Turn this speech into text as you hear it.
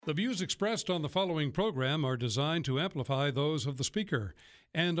The views expressed on the following program are designed to amplify those of the speaker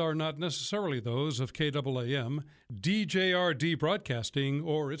and are not necessarily those of KAAM, DJRD Broadcasting,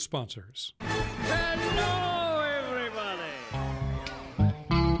 or its sponsors. Hello, everybody!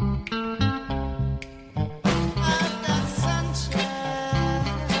 I've got sunshine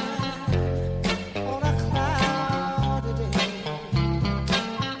on a cloudy day.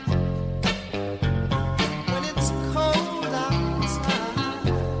 When it's cold outside,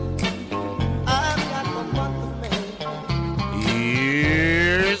 I've got the month of May.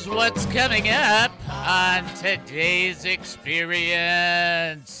 Here's what's coming up on today's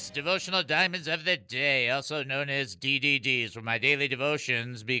experience. Devotional Diamonds of the Day, also known as DDDs, where my daily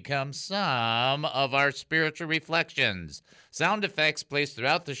devotions become some of our spiritual reflections. Sound effects placed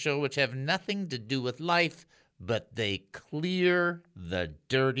throughout the show which have nothing to do with life, but they clear the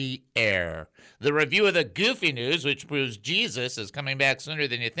dirty air. The review of the goofy news, which proves Jesus is coming back sooner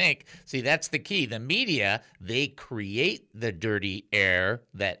than you think. See, that's the key. The media, they create the dirty air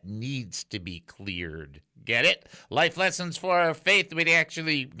that needs to be cleared. Get it? Life lessons for our faith. We can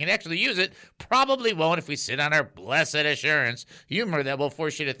actually use it. Probably won't if we sit on our blessed assurance. Humor that will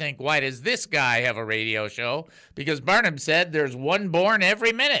force you to think, why does this guy have a radio show? Because Barnum said there's one born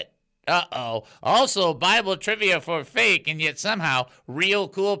every minute. Uh-oh. Also, Bible trivia for fake, and yet somehow real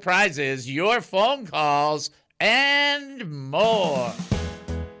cool prizes, your phone calls, and more.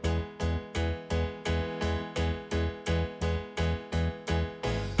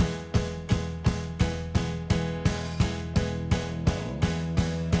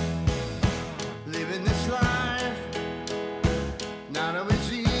 Living this life, not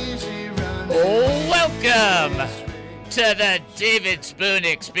always easy running. Welcome to the David Spoon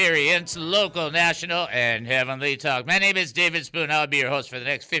Experience, local, national, and heavenly talk. My name is David Spoon. I'll be your host for the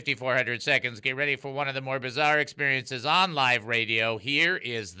next 5,400 seconds. Get ready for one of the more bizarre experiences on live radio. Here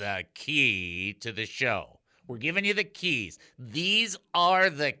is the key to the show. We're giving you the keys. These are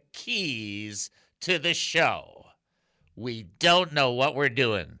the keys to the show. We don't know what we're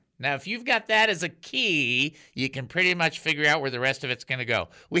doing. Now, if you've got that as a key, you can pretty much figure out where the rest of it's going to go.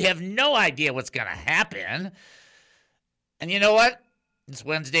 We have no idea what's going to happen. And you know what? It's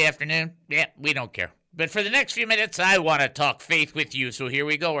Wednesday afternoon. Yeah, we don't care. But for the next few minutes, I want to talk faith with you. So here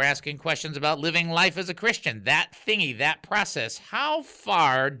we go. We're asking questions about living life as a Christian. That thingy, that process. How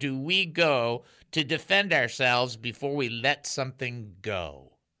far do we go to defend ourselves before we let something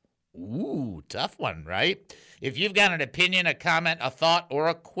go? Ooh, tough one, right? If you've got an opinion, a comment, a thought, or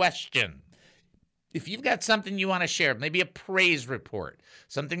a question, if you've got something you want to share, maybe a praise report,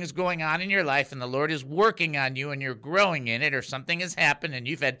 something is going on in your life and the Lord is working on you and you're growing in it, or something has happened and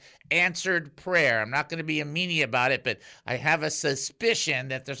you've had answered prayer. I'm not going to be a meanie about it, but I have a suspicion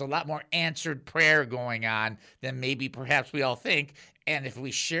that there's a lot more answered prayer going on than maybe perhaps we all think. And if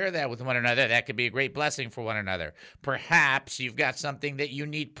we share that with one another, that could be a great blessing for one another. Perhaps you've got something that you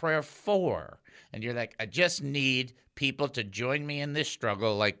need prayer for. And you're like, I just need people to join me in this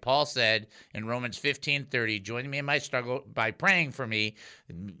struggle. Like Paul said in Romans 15:30, join me in my struggle by praying for me.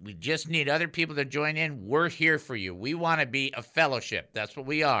 We just need other people to join in. We're here for you. We want to be a fellowship. That's what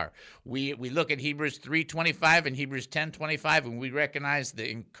we are. We look at Hebrews 3:25 and Hebrews 10:25, and we recognize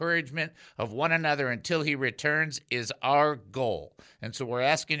the encouragement of one another until he returns is our goal. And so we're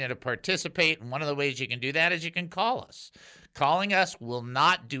asking you to participate. And one of the ways you can do that is you can call us. Calling us will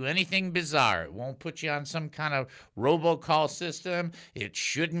not do anything bizarre. It won't put you on some kind of robocall system. It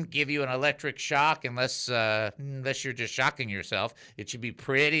shouldn't give you an electric shock unless you're just shocking yourself. It should be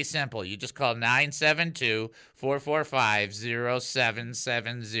pretty simple. You just call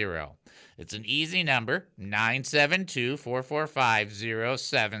 972-445-0770. It's an easy number,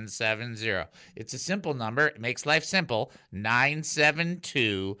 972-445-0770. It's a simple number. It makes life simple,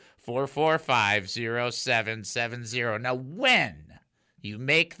 972-445-0770. Now, when you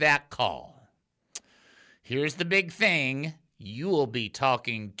make that call, here's the big thing. You will be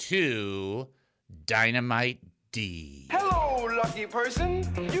talking to Dynamite D. Hello, lucky person.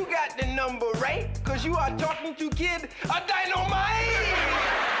 You got the number right, because you are talking to Kid a Dynamite!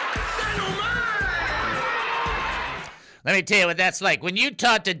 Let me tell you what that's like. When you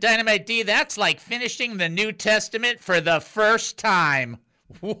talk to Dynamite D, that's like finishing the New Testament for the first time.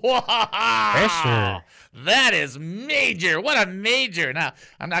 Wow! That is major. What a major. Now,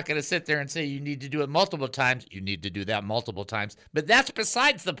 I'm not going to sit there and say you need to do it multiple times. You need to do that multiple times. But that's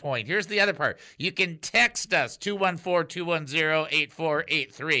besides the point. Here's the other part. You can text us,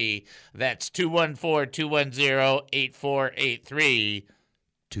 214-210-8483. That's 214-210-8483.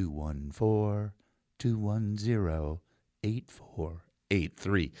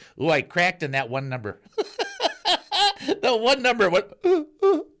 214-210-8483. Ooh, I cracked in that one number. The one number went,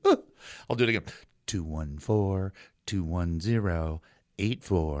 I'll do it again.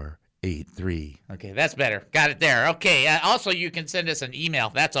 214-210-8483. Okay, that's better. Got it there. Okay, also you can send us an email.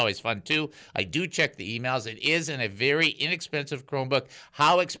 That's always fun too. I do check the emails. It is in a very inexpensive Chromebook.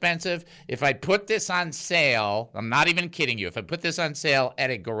 How expensive? If I put this on sale, I'm not even kidding you. If I put this on sale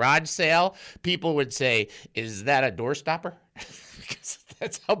at a garage sale, people would say, is that a door stopper? Because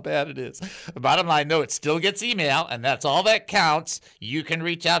that's how bad it is. The bottom line, though, it still gets email, and that's all that counts. You can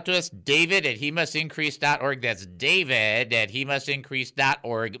reach out to us, David@HeMustIncrease.org. That's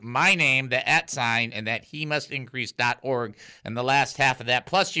David@HeMustIncrease.org. My name, the @sign, and that HeMustIncrease.org, and the last half of that.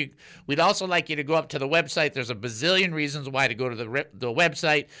 Plus, we'd also like you to go up to the website. There's a bazillion reasons why to go to the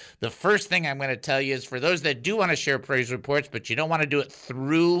website. The first thing I'm going to tell you is for those that do want to share praise reports, but you don't want to do it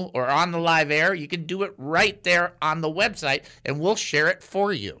through or on the live air, you can do it right there on the website, and we'll share it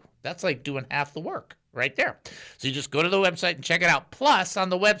for you. That's like doing half the work right there. So you just go to the website and check it out. Plus, on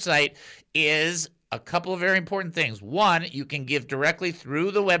the website is a couple of very important things. One, you can give directly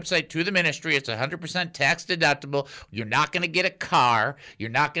through the website to the ministry. It's 100% tax deductible. You're not going to get a car. You're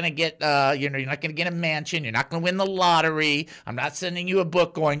not going to get, you're not going to get a mansion. You're not going to win the lottery. I'm not sending you a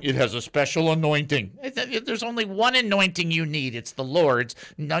book going, it has a special anointing. There's only one anointing you need. It's the Lord's.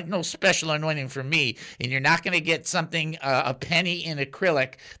 No special anointing for me. And you're not going to get something, a penny in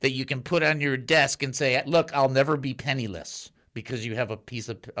acrylic that you can put on your desk and say, look, I'll never be penniless, because you have a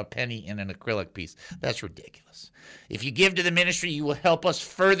penny in an acrylic piece. That's ridiculous. If you give to the ministry, you will help us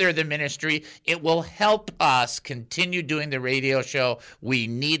further the ministry. It will help us continue doing the radio show. We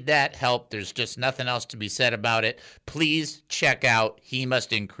need that help. There's just nothing else to be said about it. Please check out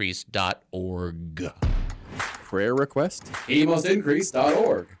HeMustIncrease.org. Prayer request?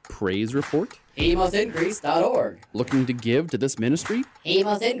 HeMustIncrease.org. Praise report? HeMustIncrease.org. Looking to give to this ministry?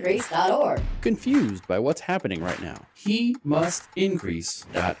 HeMustIncrease.org. Confused by what's happening right now?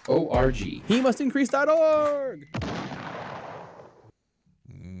 HeMustIncrease.org. HeMustIncrease.org.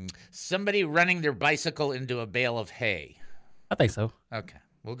 Somebody running their bicycle into a bale of hay. I think so. Okay.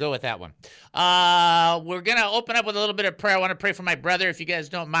 We'll go with that one. We're going to open up with a little bit of prayer. I want to pray for my brother, if you guys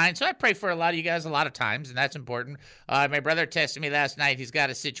don't mind. So I pray for a lot of you guys a lot of times, and that's important. My brother texted me last night. He's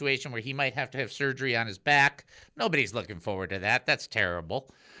got a situation where he might have to have surgery on his back. Nobody's looking forward to that. That's terrible.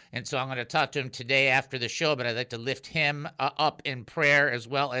 And so I'm going to talk to him today after the show, but I'd like to lift him up in prayer, as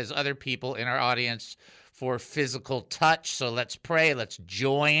well as other people in our audience for physical touch. So let's pray. Let's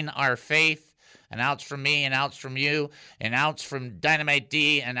join our faith. An ounce from me, an ounce from you, an ounce from Dynamite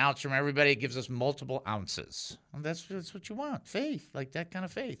D, an ounce from everybody. It gives us multiple ounces. And that's what you want, faith, like that kind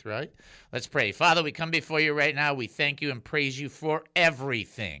of faith, right? Let's pray. Father, we come before you right now. We thank you and praise you for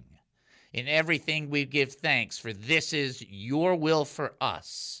everything. In everything we give thanks, for this is your will for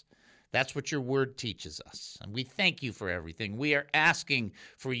us. That's what your word teaches us. And we thank you for everything. We are asking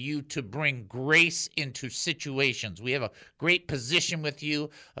for you to bring grace into situations. We have a great position with you,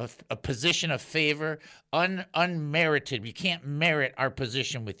 a position of favor, unmerited. We can't merit our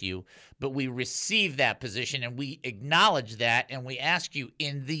position with you, but we receive that position and we acknowledge that, and we ask you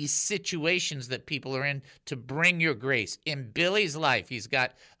in these situations that people are in to bring your grace. In Billy's life, he's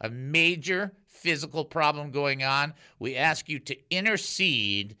got a major physical problem going on. We ask you to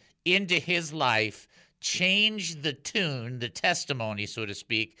intercede into his life, change the tune, the testimony, so to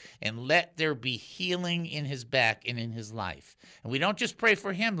speak, and let there be healing in his back and in his life. And we don't just pray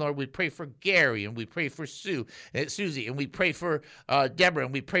for him, Lord. We pray for Gary, and we pray for Susie, and we pray for Deborah,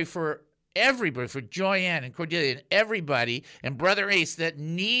 and we pray for everybody, for Joyanne and Cordelia and everybody, and Brother Ace that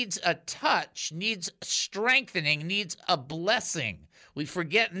needs a touch, needs strengthening, needs a blessing. We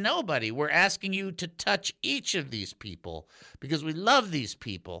forget nobody. We're asking you to touch each of these people because we love these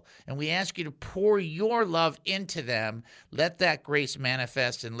people, and we ask you to pour your love into them. Let that grace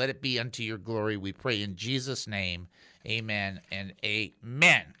manifest and let it be unto your glory. We pray in Jesus' name. Amen and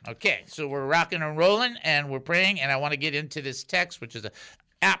amen. Okay, so we're rocking and rolling, and we're praying, and I want to get into this text, which is an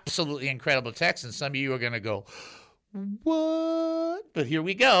absolutely incredible text, and some of you are going to go, what? But here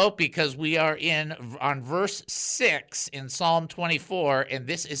we go, because we are on verse 6 in Psalm 24, and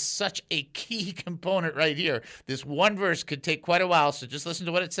this is such a key component right here. This one verse could take quite a while, so just listen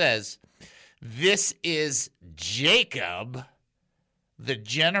to what it says. This is Jacob, the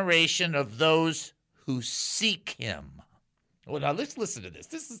generation of those who seek him. Well, now let's listen to this.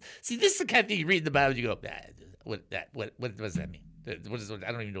 This is the kind of thing you read in the Bible, you go, what does that mean? I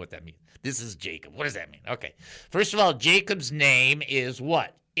don't even know what that means. This is Jacob. What does that mean? Okay. First of all, Jacob's name is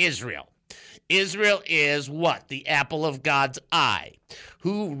what? Israel. Israel is what? The apple of God's eye.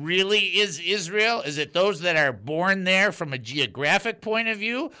 Who really is Israel? Is it those that are born there from a geographic point of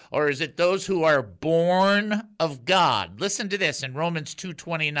view, or is it those who are born of God? Listen to this in Romans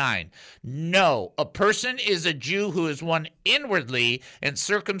 2:29. No, a person is a Jew who is one inwardly, and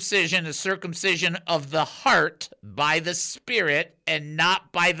circumcision is circumcision of the heart by the Spirit and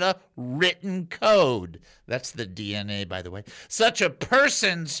not by the written code. That's the DNA, by the way. Such a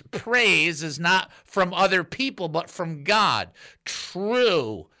person's praise is not from other people, but from God.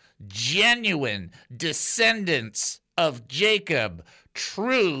 True, genuine descendants of Jacob,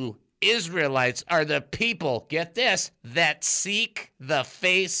 true Israelites are the people, get this, that seek the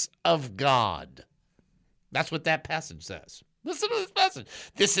face of God. That's what that passage says. Listen to this passage.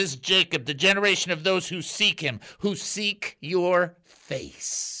 This is Jacob, the generation of those who seek him, who seek your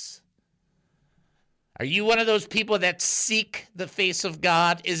face. Are you one of those people that seek the face of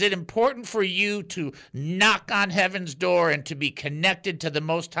God? Is it important for you to knock on heaven's door and to be connected to the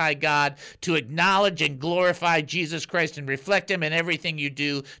Most High God, to acknowledge and glorify Jesus Christ and reflect him in everything you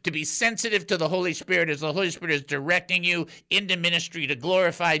do, to be sensitive to the Holy Spirit as the Holy Spirit is directing you into ministry to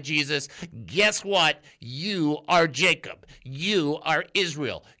glorify Jesus? Guess what? You are Jacob. You are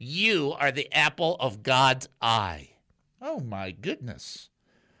Israel. You are the apple of God's eye. Oh, my goodness.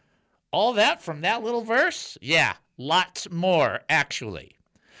 All that from that little verse? Yeah, lots more, actually.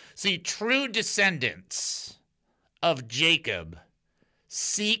 See, true descendants of Jacob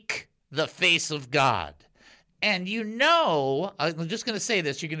seek the face of God. And you know, I'm just going to say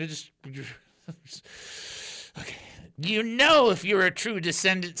this, you're going to just... Okay. You know if you're a true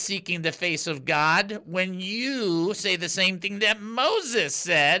descendant seeking the face of God when you say the same thing that Moses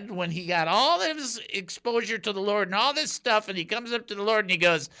said when he got all of his exposure to the Lord and all this stuff, and he comes up to the Lord and he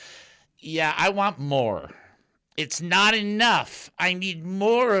goes, yeah, I want more. It's not enough. I need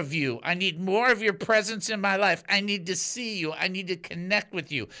more of you. I need more of your presence in my life. I need to see you. I need to connect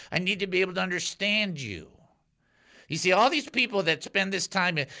with you. I need to be able to understand you. You see, all these people that spend this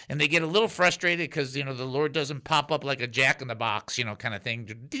time and they get a little frustrated because, the Lord doesn't pop up like a jack-in-the-box, kind of thing.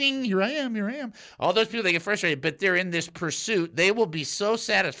 Ding, here I am, here I am. All those people, they get frustrated, but they're in this pursuit. They will be so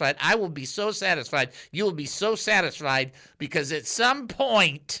satisfied. I will be so satisfied. You will be so satisfied because at some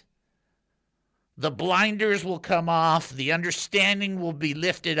point, the blinders will come off, the understanding will be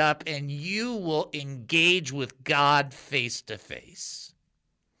lifted up, and you will engage with God face to face.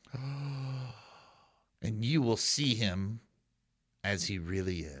 And you will see him as he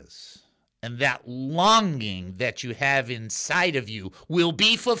really is. And that longing that you have inside of you will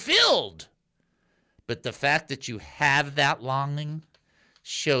be fulfilled. But the fact that you have that longing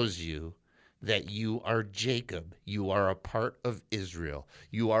shows you that you are Jacob. You are a part of Israel.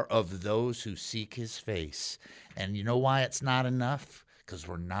 You are of those who seek his face. And you know why it's not enough? Because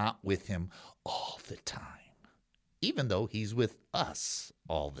we're not with him all the time, even though he's with us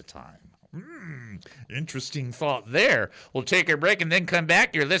all the time. Interesting thought there. We'll take a break and then come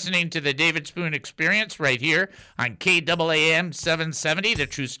back. You're listening to the David Spoon Experience right here on KAAM 770, the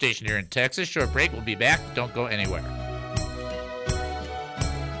Truth Station here in Texas. Short break. We'll be back. Don't go anywhere.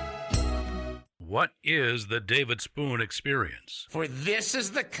 What is the David Spoon Experience? For this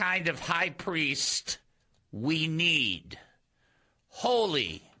is the kind of high priest we need.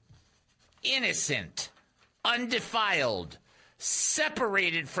 Holy, innocent, undefiled,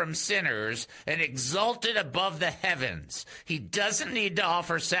 separated from sinners, and exalted above the heavens. He doesn't need to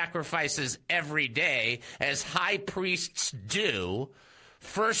offer sacrifices every day, as high priests do,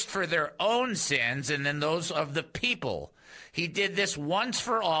 first for their own sins and then those of the people. He did this once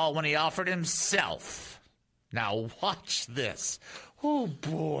for all when he offered himself. Now watch this. Oh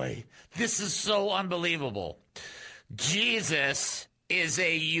boy, this is so unbelievable. Jesus is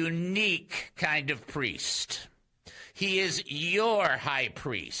a unique kind of priest. He is your high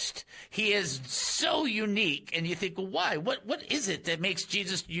priest. He is so unique. And you think, well, why? What is it that makes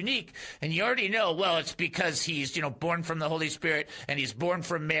Jesus unique? And you already know, well, it's because he's, born from the Holy Spirit and he's born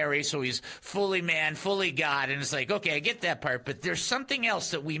from Mary. So he's fully man, fully God. And it's like, okay, I get that part. But there's something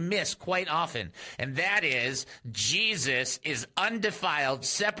else that we miss quite often. And that is Jesus is undefiled,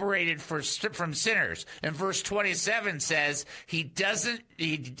 separated from sinners. And verse 27 says he doesn't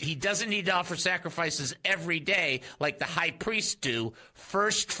need to offer sacrifices every day like the high priests do,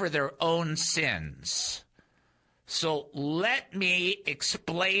 first for their own sins. So let me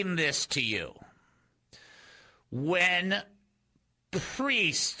explain this to you. When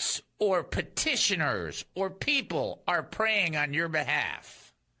priests or petitioners or people are praying on your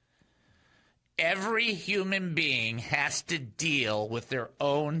behalf, every human being has to deal with their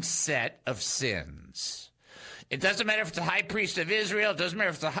own set of sins. It doesn't matter if it's the high priest of Israel. It doesn't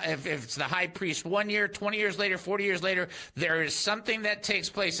matter if it's the high priest 1 year, 20 years later, 40 years later. There is something that takes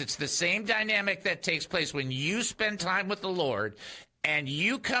place. It's the same dynamic that takes place when you spend time with the Lord and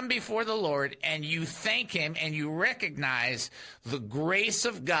you come before the Lord and you thank him and you recognize the grace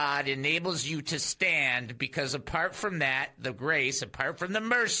of God enables you to stand, because apart from that, the grace, apart from the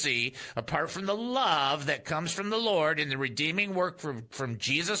mercy, apart from the love that comes from the Lord and the redeeming work from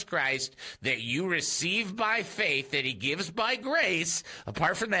Jesus Christ that you receive by faith, that he gives by grace,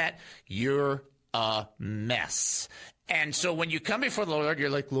 apart from that, you're a mess. And so when you come before the Lord, you're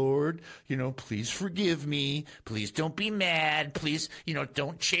like, Lord, please forgive me. Please don't be mad. Please,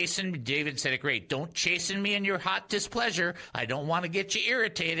 don't chasten me. David said it great. Don't chasten me in your hot displeasure. I don't want to get you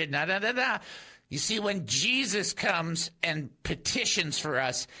irritated. You see, when Jesus comes and petitions for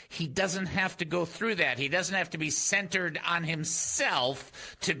us, he doesn't have to go through that. He doesn't have to be centered on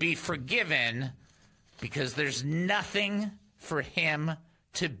himself to be forgiven, because there's nothing for him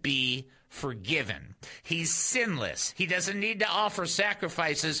to be forgiven. He's sinless. He doesn't need to offer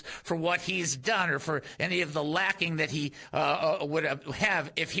sacrifices for what he's done or for any of the lacking that he would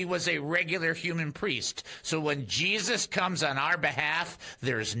have if he was a regular human priest. So when Jesus comes on our behalf,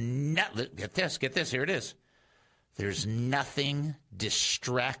 there's get this, here it is. There's nothing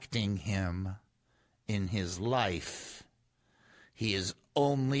distracting him in his life. He is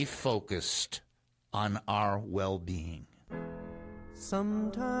only focused on our well-being.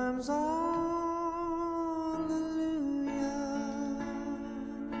 Sometimes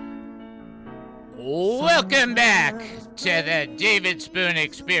Welcome back to the David Spoon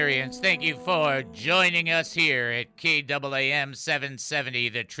Experience. Thank you for joining us here at KAAM 770,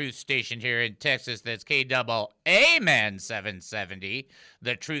 the truth station here in Texas. That's KAAM 770,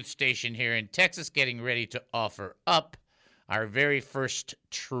 the truth station here in Texas, getting ready to offer up our very first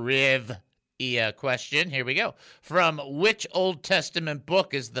trivia question. Here we go. From which Old Testament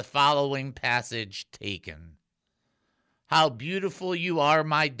book is the following passage taken? How beautiful you are,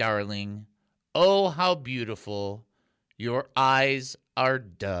 my darling. Oh, how beautiful. Your eyes are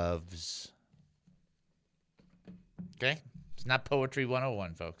doves. Okay? It's not Poetry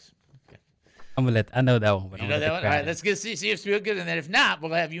 101, folks. Okay. I know that one. You know that one? All right, let's see if it's real good, and then if not,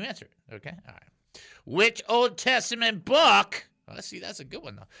 we'll have you answer it. Okay? All right. Which Old Testament book... Let's see, that's a good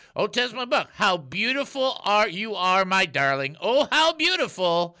one, though. Old Testament book. How beautiful you are, my darling. Oh, how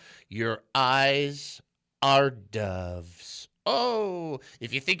beautiful. Your eyes are doves. Oh,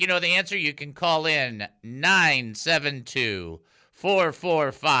 if you think you know the answer, you can call in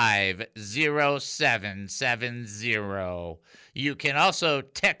 972-445-0770. You can also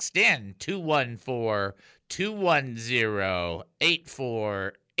text in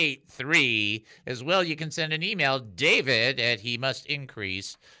 214-210-8483. As well, you can send an email,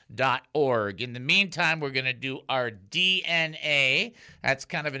 david@hemustincrease.org. In the meantime, we're going to do our DNA. That's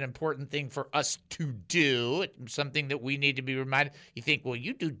kind of an important thing for us to do, something that we need to be reminded. You think, well,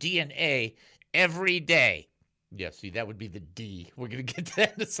 you do DNA every day. Yeah, see, that would be the D. We're going to get to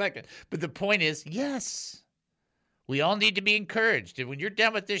that in a second. But the point is, yes. We all need to be encouraged. And when you're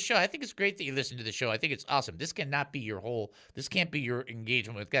done with this show, I think it's great that you listen to the show. I think it's awesome. This cannot be this can't be your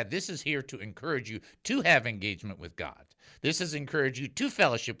engagement with God. This is here to encourage you to have engagement with God. This is encourage you to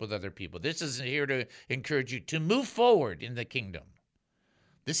fellowship with other people. This is here to encourage you to move forward in the kingdom.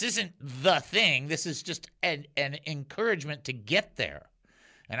 This isn't the thing. This is just an encouragement to get there.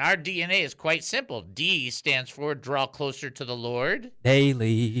 And our DNA is quite simple. D stands for draw closer to the Lord.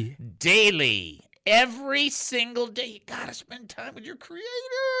 Daily. Every single day, you got to spend time with your Creator.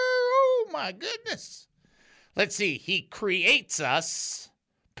 Oh, my goodness. Let's see. He creates us.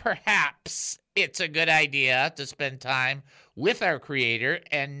 Perhaps it's a good idea to spend time with our Creator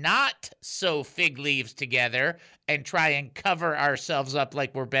and not sew fig leaves together and try and cover ourselves up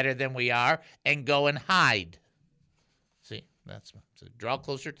like we're better than we are and go and hide. See, so draw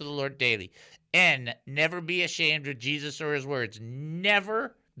closer to the Lord daily. N, never be ashamed of Jesus or his words.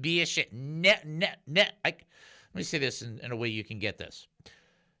 Never be ashamed. Let me say this in a way you can get this.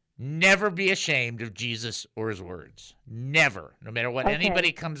 Never be ashamed of Jesus or his words. Never. No matter what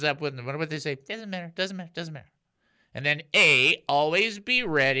anybody comes up with, no matter what they say, doesn't matter. And then A, always be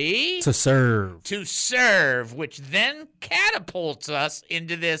ready to serve. To serve, which then catapults us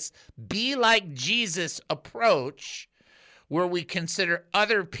into this be like Jesus approach, where we consider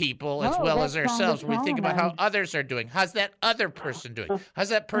other people as well as ourselves. We think about how others are doing. How's that other person doing? How's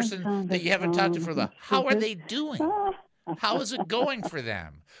that person that you haven't talked to for a while? How are they doing? How is it going for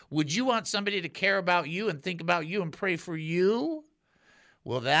them? Would you want somebody to care about you and think about you and pray for you?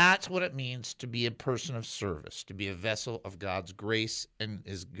 Well, that's what it means to be a person of service, to be a vessel of God's grace and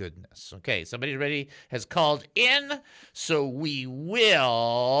his goodness. Okay, somebody ready has called in, so we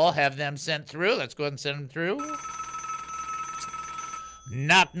will have them sent through. Let's go ahead and send them through.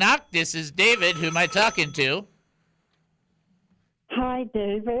 Knock, knock. This is David. Who am I talking to? Hi,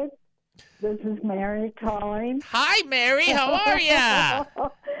 David. This is Mary calling. Hi, Mary. How are ya?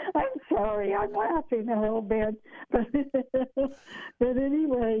 I'm sorry. I'm laughing a little bit. But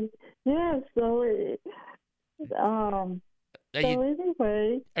anyway, yeah,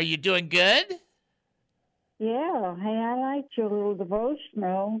 anyway. Are you doing good? Yeah. Hey, I liked your little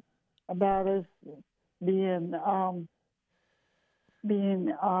devotional about us being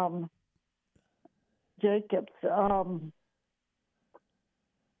Jacob's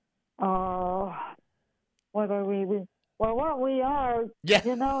what are we? Well, what we are, yeah.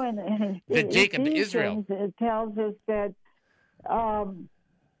 You know, and Jacob to Israel. It tells us that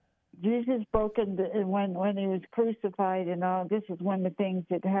Jesus broke when he was crucified, and all. This is one of the things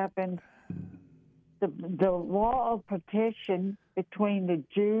that happened. The wall of partition between the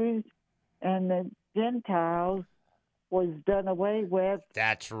Jews and the Gentiles was done away with.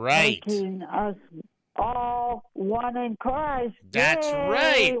 That's right. Making us all one in Christ. That's Yay!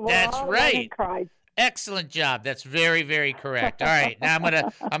 right. We're That's all right. One in Christ. Excellent job. That's very, very correct. All right, now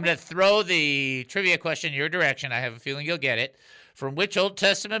I'm gonna throw the trivia question in your direction. I have a feeling you'll get it. From which Old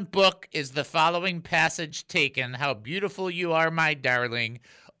Testament book is the following passage taken? How beautiful you are, my darling.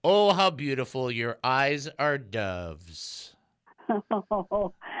 Oh, how beautiful your eyes are doves. Yeah,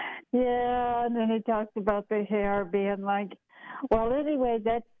 and then he talks about the hair being like. Well, anyway,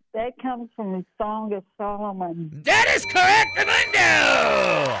 that comes from the Song of Solomon. That is correct,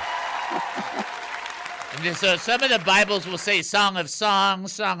 Amundo! And so some of the Bibles will say Song of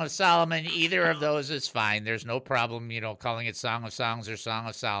Songs, Song of Solomon. Either of those is fine. There's no problem, calling it Song of Songs or Song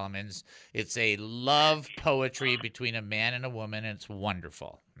of Solomon's. It's a love poetry between a man and a woman, and it's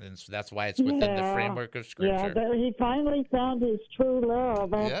wonderful. And so that's why it's within the framework of Scripture. Yeah, but he finally found his true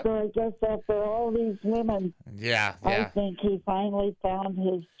love after all these women. Yeah. I think he finally found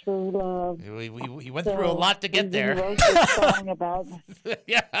his true love. He went through a lot to get there. He wrote this song about.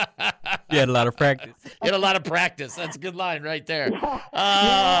 Yeah. He had a lot of practice. He had a lot of practice. That's a good line right there.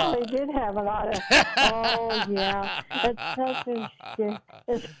 Yeah, he did have a lot of. Oh, yeah. It's such a shame.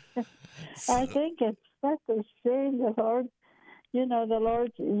 I think it's such a shame the Lord. The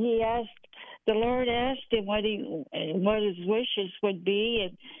Lord asked him what his wishes would be,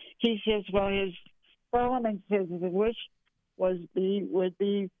 and he says, Solomon says his wish would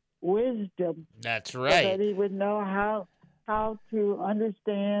be wisdom. That's right. So that he would know how to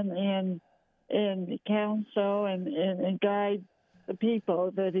understand and counsel and guide the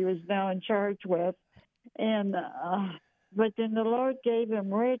people that he was now in charge with, and. But then the Lord gave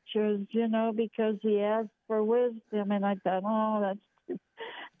him riches, because he asked for wisdom. And I thought,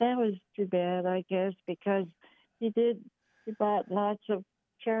 that was too bad, I guess, because he bought lots of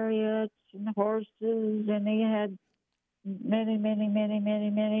chariots and horses, and he had many, many, many, many,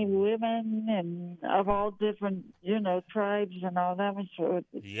 many women and of all different, tribes and all. That was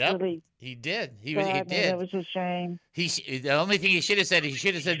really. He did. He did. It was a shame. The only thing he should have said,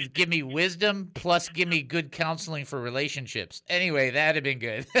 give me wisdom plus give me good counseling for relationships. Anyway, that'd have been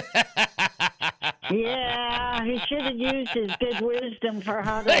good. Yeah, he should have used his good wisdom for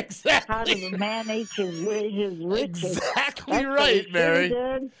how to manage his riches. Exactly That's right, what Mary.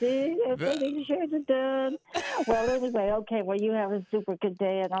 See, that's what he should have done. Well, anyway, okay. Well, you have a super good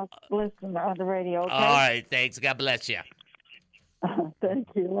day, and I'll listen on the radio. Okay? All right, thanks. God bless you. Thank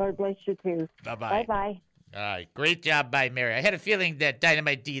you. Lord bless you too. Bye-bye. Bye-bye. All right, great job by Mary. I had a feeling that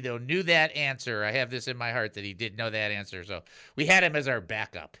Dynamite D, though, knew that answer. I have this in my heart that he did know that answer. So we had him as our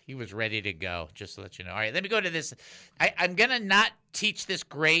backup. He was ready to go, just to let you know. All right, let me go to this. I'm going to not teach this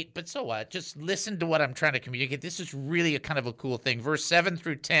great, but so what? Just listen to what I'm trying to communicate. This is really a kind of a cool thing. Verse 7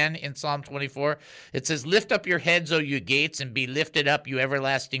 through 10 in Psalm 24, it says, "Lift up your heads, O you gates, and be lifted up, you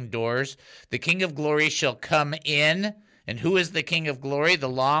everlasting doors. The King of glory shall come in." And who is the King of glory? The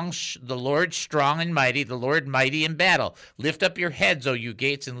Lord strong and mighty, the Lord mighty in battle. Lift up your heads, O you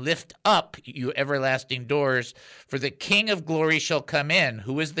gates, and lift up, you everlasting doors, for the King of glory shall come in.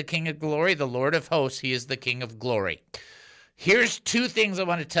 Who is the King of glory? The Lord of hosts. He is the King of glory. Here's two things I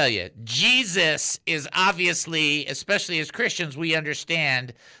want to tell you. Jesus is obviously, especially as Christians, we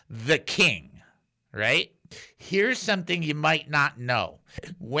understand the King, right? Here's something you might not know.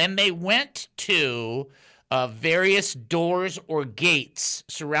 When they went to various doors or gates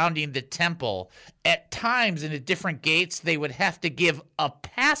surrounding the temple, at times in the different gates, they would have to give a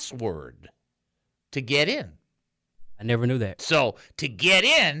password to get in. I never knew that. So to get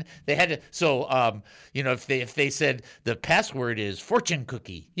in, they had to. So if they said the password is fortune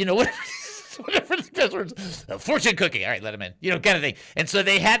cookie, whatever the password is, fortune cookie. All right, let them in. Kind of thing. And so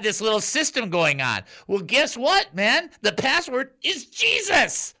they had this little system going on. Well, guess what, man? The password is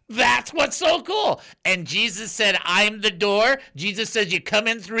Jesus. That's what's so cool. And Jesus said, "I'm the door." Jesus says, "You come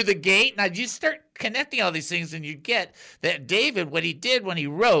in through the gate." Now you start connecting all these things, and you get that David, what he did when he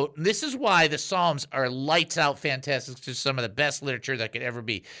wrote, and this is why the Psalms are lights out fantastic, to some of the best literature that could ever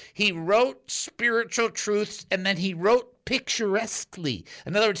be. He wrote spiritual truths, and then he wrote picturesquely.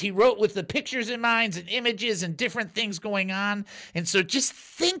 In other words, he wrote with the pictures in mind and images and different things going on. And so just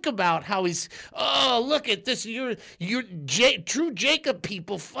think about how he's, look at this. True Jacob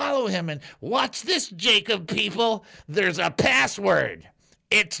people, follow him, and watch this, Jacob people. There's a password.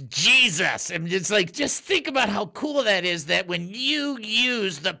 It's Jesus. And it's like, just think about how cool that is, that when you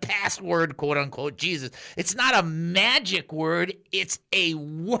use the password, quote unquote, Jesus, it's not a magic word. It's a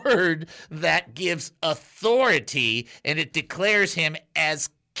word that gives authority, and it declares him as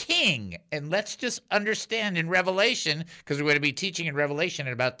king. And let's just understand in Revelation, because we're going to be teaching in Revelation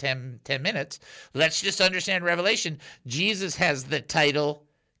in about 10 minutes. Let's just understand Revelation. Jesus has the title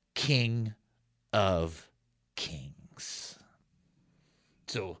King of Kings.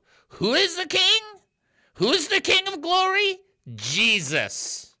 So, who is the king? Who is the King of glory?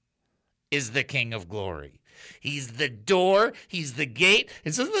 Jesus is the King of glory. He's the door. He's the gate.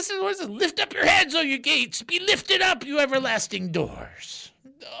 And so, listen, lift up your heads, O you gates. Be lifted up, you everlasting doors.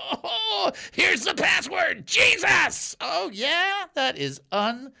 Oh, here's the password. Jesus. Oh, yeah, that is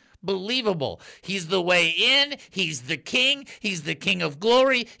unbelievable. He's the way in. He's the king. He's the King of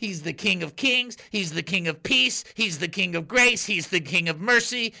glory. He's the King of kings. He's the King of peace. He's the King of grace. He's the King of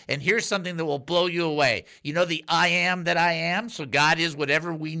mercy. And here's something that will blow you away. You know the I am that I am? So God is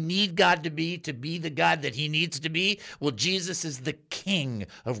whatever we need God to be the God that he needs to be. Well, Jesus is the King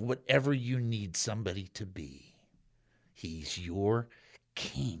of whatever you need somebody to be. He's your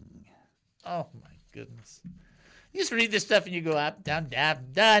King. Oh, my goodness. You just read this stuff and you go up, down, down,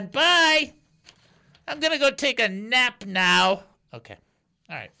 done. Bye. I'm going to go take a nap now. Okay.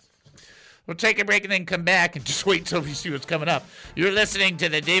 All right. We'll take a break and then come back and just wait until we see what's coming up. You're listening to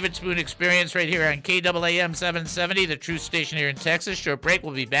the David Spoon Experience right here on KAAM 770, the Truth Station here in Texas. Short break.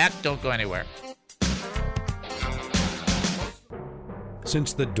 We'll be back. Don't go anywhere.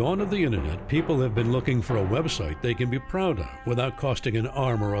 Since the dawn of the internet, people have been looking for a website they can be proud of without costing an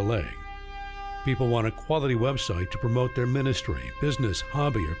arm or a leg. People want a quality website to promote their ministry, business,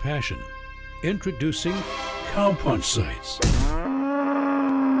 hobby, or passion. Introducing Cowpunch Sites.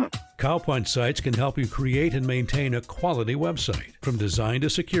 Cowpunch Sites can help you create and maintain a quality website. From design to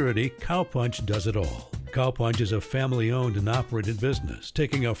security, Cowpunch does it all. Cowpunch is a family-owned and operated business,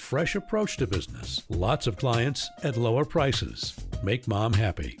 taking a fresh approach to business. Lots of clients at lower prices. Make mom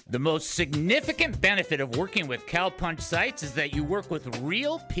happy. The most significant benefit of working with Cowpunch Sites is that you work with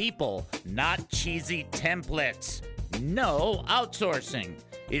real people, not cheesy templates. No outsourcing.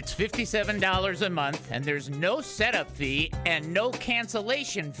 It's $57 a month, and there's no setup fee and no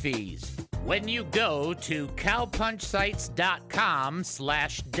cancellation fees when you go to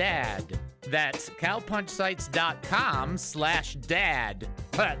cowpunchsites.com/dad. That's cowpunchsites.com/dad.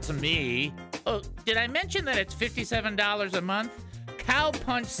 That's me. Oh, did I mention that it's $57 a month?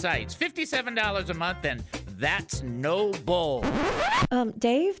 Cowpunch Sites, $57 a month, and that's no bull.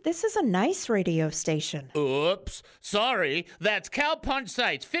 Dave, this is a nice radio station. Oops, sorry. That's Cowpunch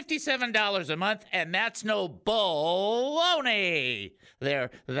Sites, $57 a month, and that's no baloney.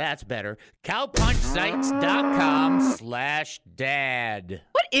 There, that's better. Cowpunchsites.com/dad.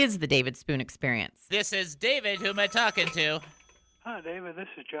 What is the David Spoon Experience? This is David. Who am I talking to? Hi, David. This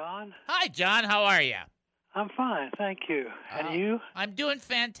is John. Hi, John. How are you? I'm fine, thank you. And you? I'm doing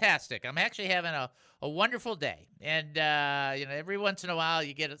fantastic. I'm actually having a wonderful day. And, every once in a while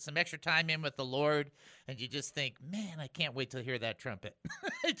you get some extra time in with the Lord, and you just think, man, I can't wait to hear that trumpet.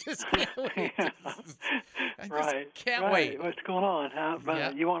 I just can't wait. Can't wait. What's going on?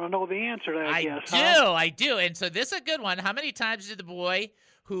 Yeah. You want to know the answer to that, I guess, I do. And so this is a good one. How many times did the boy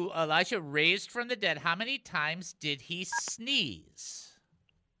who Elisha raised from the dead, how many times did he sneeze?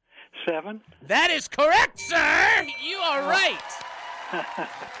 7. That is correct, sir. You are right.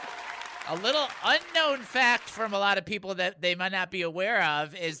 A little unknown fact from a lot of people that they might not be aware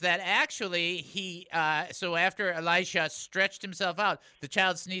of is that actually so after Elisha stretched himself out, the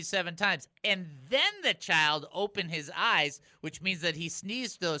child sneezed 7 times. And then the child opened his eyes, which means that he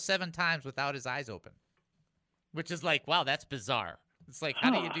sneezed those 7 times without his eyes open. Which is like, wow, that's bizarre. It's like,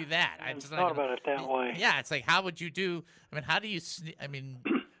 how do you do that? I just thought about it that way. Yeah, it's like, how would you do? I mean, how do you?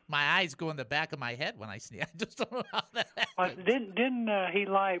 my eyes go in the back of my head when I sneeze. I just don't know how that happens. Well, didn't he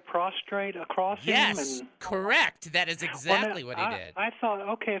lie prostrate across him? Yes, correct. That is exactly what he did. I thought,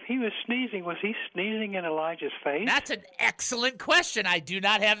 okay, if he was he sneezing in Elijah's face? That's an excellent question. I do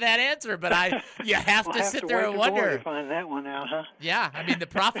not have that answer, but you have we'll to have sit to there wait and to wonder. To find that one out, huh? Yeah, I mean, the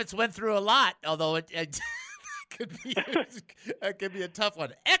prophets went through a lot, although it could be a tough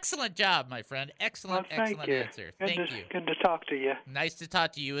one. Excellent job, my friend. Excellent answer. Thank you. Good to talk to you. Nice to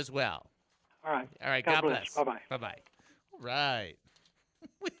talk to you as well. All right. All right. God bless. Bye-bye. Bye-bye. All right.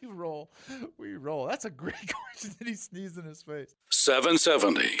 We roll. That's a great question that he sneezed in his face.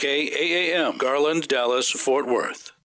 770 KAAM, Garland, Dallas, Fort Worth.